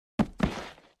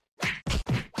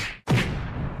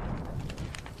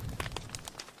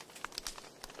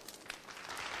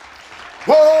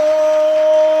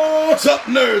What's up,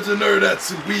 nerds and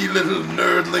nerdettes and wee little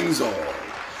nerdlings all?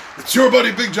 It's your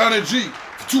buddy Big Johnny G,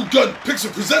 the two-gun Pixie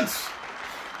presents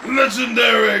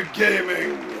Legendary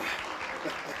Gaming.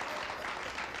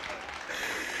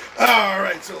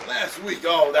 Alright, so last week,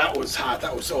 that was hot.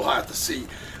 That was so hot to see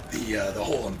the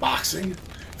whole unboxing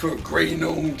for Grey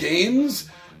Gnome Games,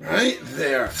 right?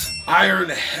 Their Iron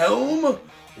Helm,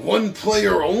 one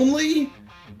player only,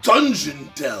 Dungeon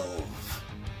Delve.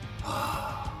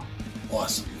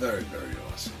 Awesome. Very, very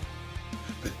awesome.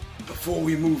 But before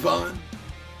we move on,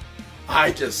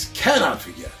 I just cannot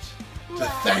forget to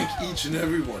thank each and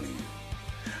every one of you.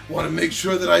 I want to make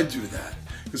sure that I do that,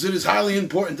 because it is highly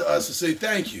important to us to say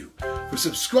thank you for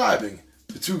subscribing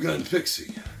to Two Gun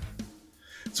Pixie.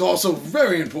 It's also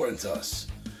very important to us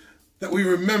that we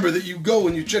remember that you go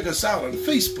and you check us out on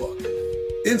Facebook,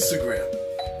 Instagram,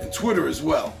 and Twitter as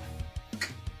well.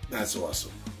 That's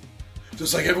awesome.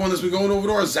 Just like everyone that's been going over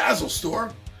to our Zazzle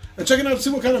store and checking out to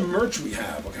see what kind of merch we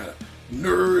have, what kind of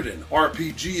nerd and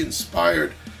RPG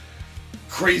inspired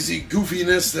crazy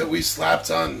goofiness that we slapped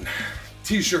on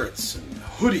t-shirts and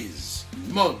hoodies,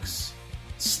 mugs,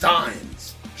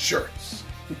 steins, shirts.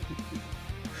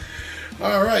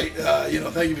 All right,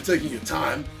 thank you for taking your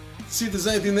time to see if there's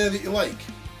anything there that you like.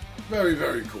 Very,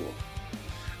 very cool.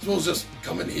 As well as just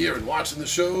coming here and watching the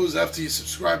shows after you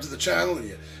subscribe to the channel and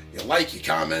you like, you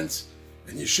comment,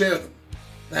 and you share them.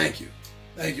 Thank you.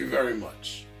 Thank you very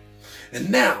much. And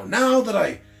now that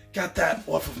I got that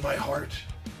off of my heart,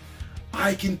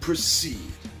 I can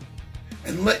proceed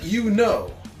and let you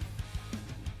know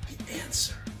the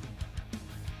answer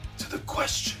to the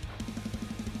question.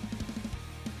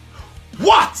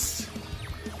 What's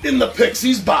in the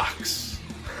Pixie's box?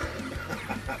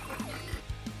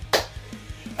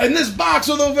 And this box,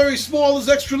 although very small, is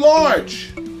extra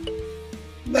large.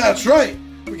 That's right.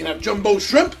 We can have jumbo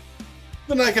shrimp,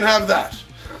 then I can have that.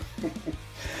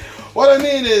 What I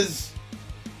mean is,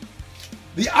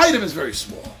 the item is very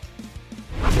small.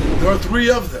 There are 3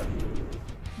 of them,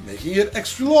 making it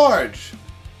extra large,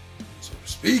 so to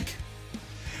speak.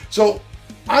 So,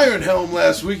 Iron Helm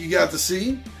last week you got to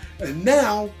see, and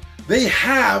now they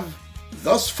have,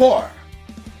 thus far,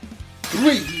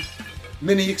 3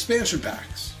 mini expansion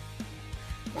packs.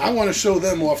 I want to show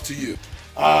them off to you.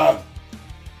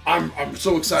 I'm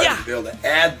so excited to be able to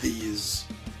add these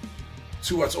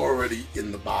to what's already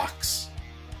in the box.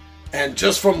 And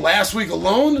just from last week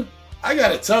alone, I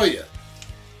gotta tell you,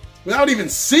 without even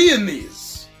seeing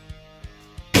these,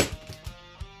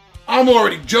 I'm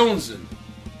already jonesing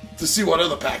to see what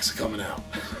other packs are coming out.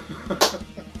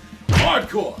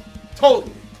 Hardcore.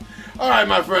 Totally. Alright,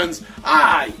 my friends,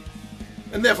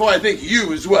 and therefore I think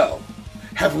you as well,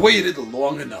 have waited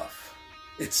long enough.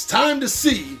 It's time to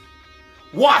see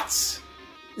what's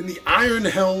in the Iron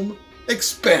Helm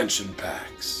expansion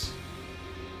packs.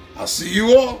 I'll see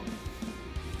you all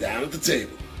down at the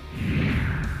table.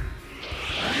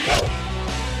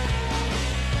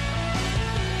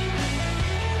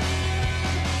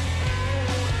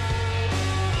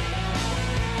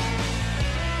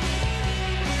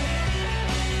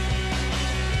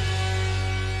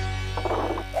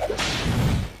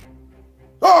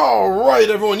 All right,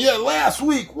 everyone. Yeah, last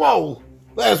week,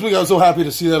 last week I was so happy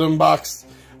to see that unboxed.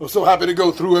 I was so happy to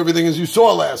go through everything as you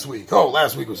saw last week.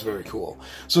 Last week was very cool.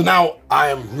 So now I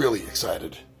am really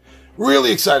excited.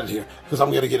 Really excited here, because I'm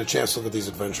going to get a chance to look at these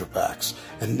adventure packs.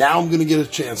 And now I'm going to get a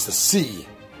chance to see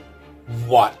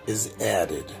what is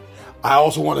added. I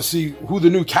also want to see who the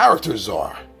new characters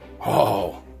are.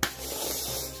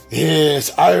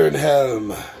 Yes, Iron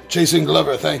Helm. Jason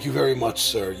Glover, thank you very much,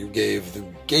 sir. You gave the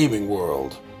gaming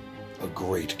world a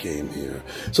great game here.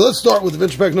 So let's start with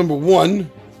adventure pack number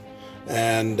 1.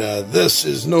 And this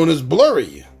is known as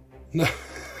Blurry.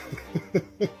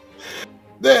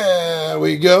 There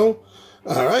we go.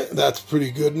 All right, that's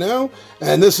pretty good now.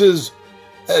 And this is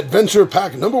adventure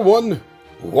pack number 1,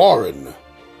 Warren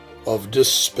of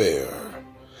Despair.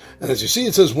 And as you see,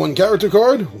 it says 1 character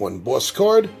card, 1 boss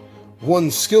card, 1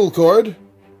 skill card,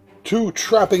 2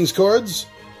 trappings cards,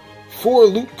 4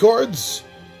 loot cards,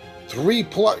 3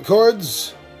 plot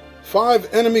cards,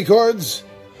 5 enemy cards,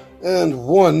 and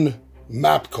 1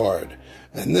 map card.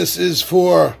 And this is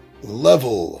for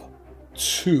level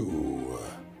 2.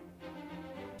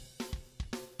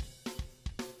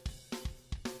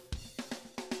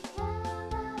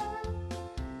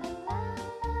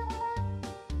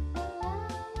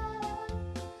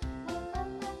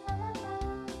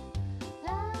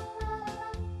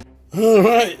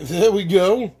 Alright, there we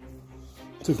go.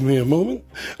 Took me a moment.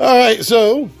 Alright,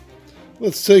 so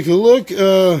let's take a look.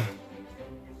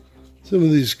 Some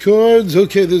of these cards.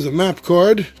 Okay, there's a map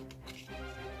card.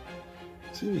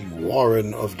 See,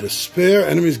 Warren of Despair.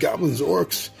 Enemies, goblins,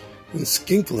 orcs, and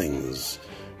skinklings.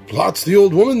 Plots the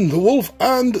old woman, the wolf,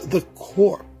 and the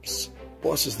corpse.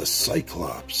 Boss is the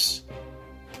Cyclops.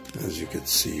 As you can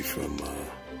see from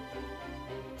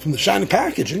the shiny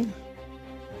packaging.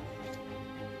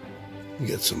 You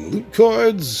get some loot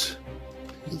cards.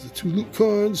 Here's the 2 loot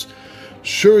cards.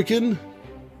 Shuriken.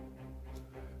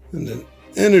 And an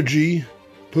energy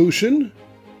potion.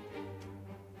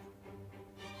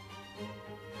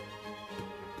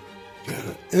 Got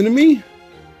an enemy.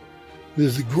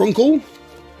 There's the Grunkle.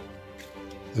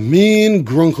 The mean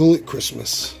Grunkle at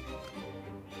Christmas.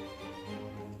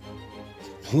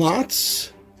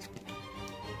 Plots.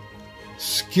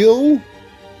 Skill.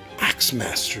 Axe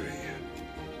Mastery.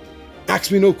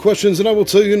 Ask me no questions and I will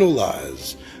tell you no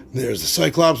lies. There's the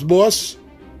Cyclops boss.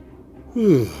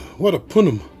 What a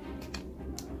punum.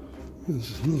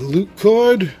 There's another loot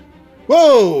card.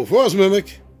 Whoa! Frost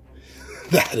Mimic.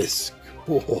 That is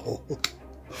cool.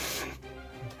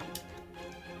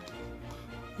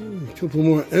 A couple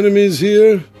more enemies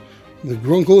here. The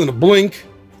Grunkle and a Blink.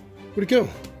 Where'd it go?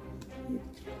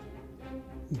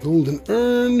 Golden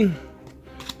Urn.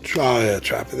 Try a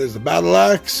trapper. There's the Battle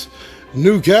Axe.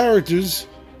 New characters.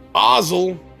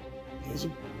 Ozzel. There's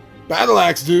a Battle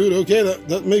Axe dude. Okay,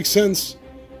 that makes sense.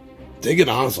 Dig an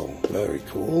Ozzel. Very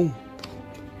cool.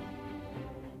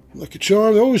 Lucky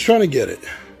Charm. They're always trying to get it.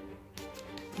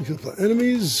 A couple of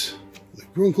enemies. The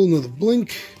Grunkle, another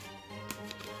Blink.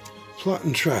 Plot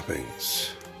and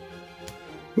trappings.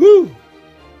 Woo!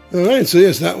 Alright, so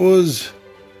yes, that was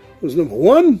number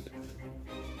 1.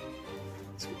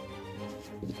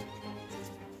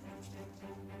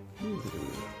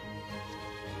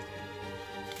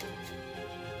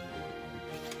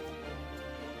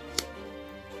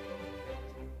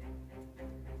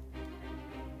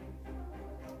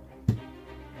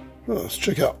 Let's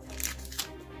check out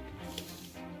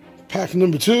pack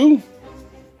number 2.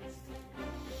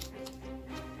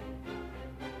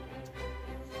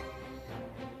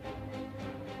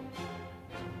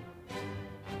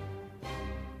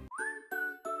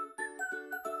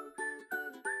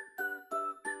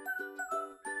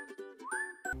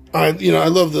 I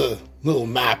love the little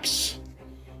maps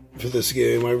for this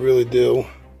game. I really do.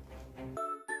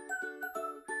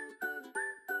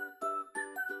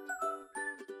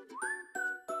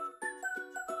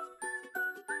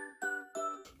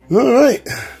 All right,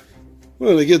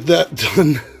 well, to get that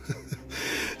done.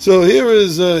 So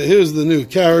here's the new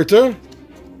character,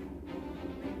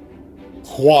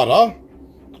 Quada,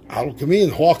 Alchemy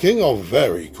and Hawking. Oh,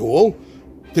 very cool.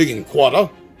 Digging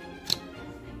Quada.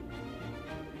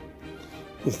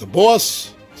 There's the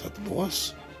boss. Is that the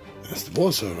boss? That's the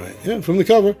boss, all right. Yeah, from the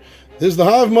cover. There's the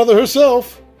Hive Mother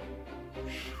herself.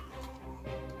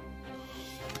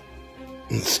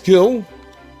 And the skill.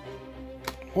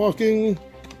 Hawking.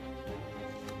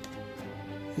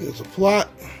 Here's a plot.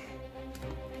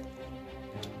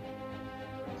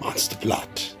 Monster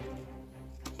plot.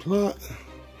 Plot.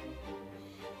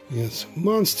 You got some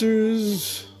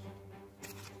monsters.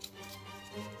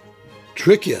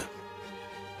 Trick ya.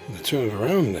 I'm gonna turn it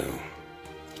around now.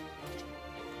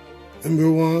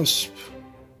 Ember Wasp.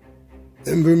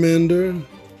 Embermander.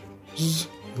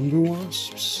 Ember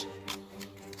Wasps.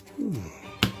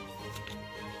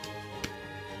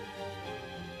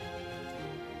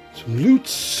 Some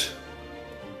loots.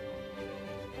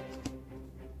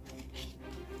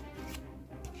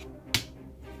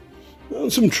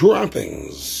 And some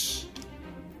trappings.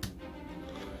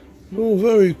 Oh,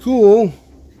 very cool.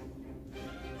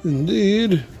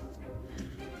 Indeed.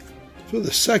 For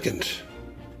the second.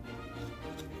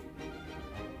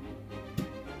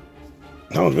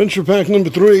 Now, adventure pack number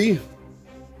 3.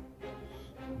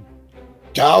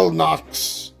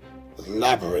 Galnox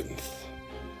Labyrinth.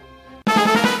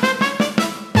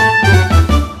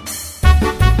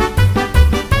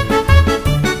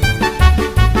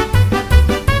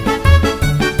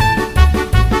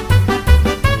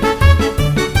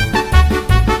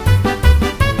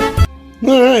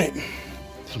 Alright,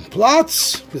 some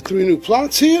plots. The 3 new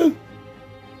plots here.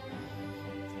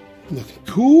 Looking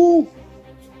cool.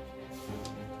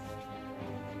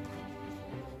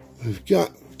 We've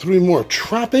got 3 more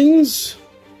trappings.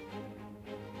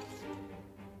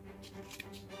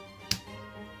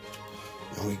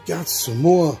 And we got some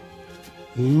more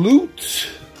loot.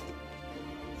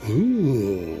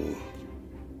 Ooh.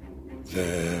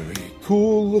 Very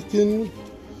cool looking.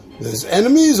 There's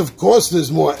enemies, of course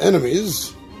there's more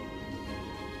enemies.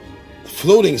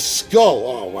 Floating skull,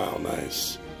 oh wow,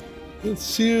 nice. It's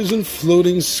Sears and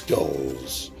floating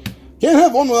skulls. Can't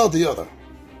have one without the other.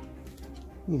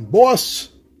 The boss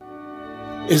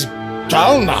is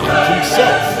Galnock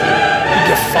himself. He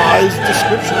defies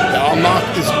description. Galnock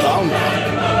is Galnock.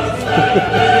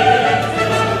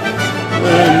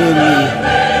 And then the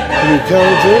new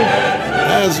character,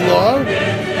 Aslar,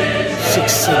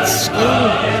 6th Sense skill.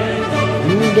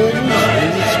 Moon daggers,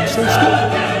 is it 6th Sense skill?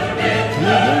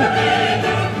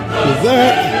 With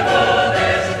that,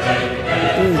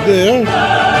 right there.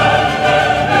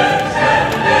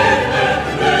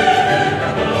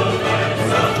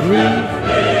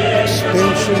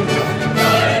 Expansion.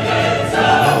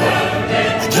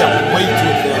 I can't wait to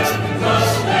advance this.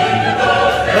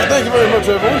 Well, thank you very much,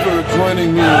 everyone, for joining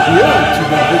me here on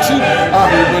TV Pixie. I'm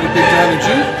your buddy Big Time G.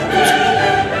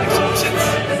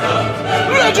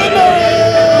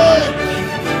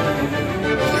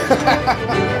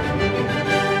 Legendary!